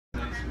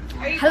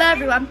Hello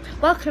everyone,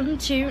 welcome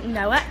to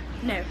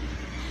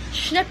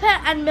Schnapp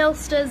and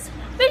Milster's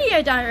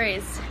video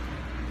diaries.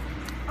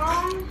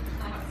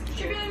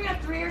 Should we only have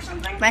 3 or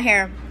something? My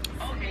hair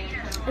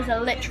is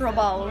a literal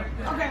bowl.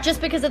 Okay. Just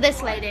because of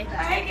this lady.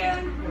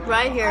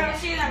 Right here. Alright,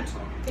 see you then.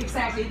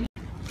 Exactly.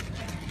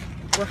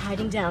 We're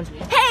hiding down.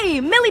 Hey,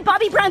 Millie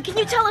Bobby Brown, can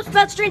you tell us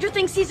about Stranger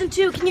Things Season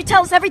 2? Can you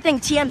tell us everything?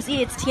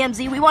 TMZ, it's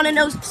TMZ. We want to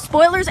know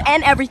spoilers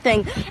and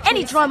everything.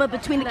 Any drama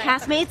between the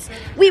castmates,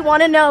 we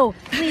want to know.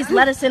 Please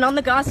let us in on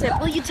the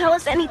gossip. Will you tell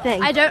us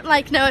anything? I don't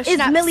like Noah Is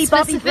Schnapp Millie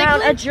Bobby Brown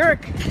a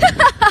jerk?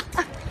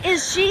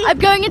 Is she? I'm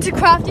going into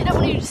crafting. I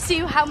want you to see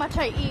how much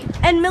I eat.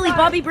 And Millie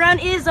Bobby Brown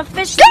is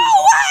officially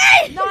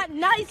Go away! not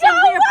nice, Go and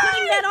we are away!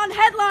 putting that on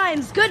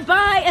headlines.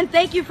 Goodbye, and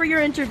thank you for your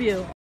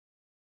interview.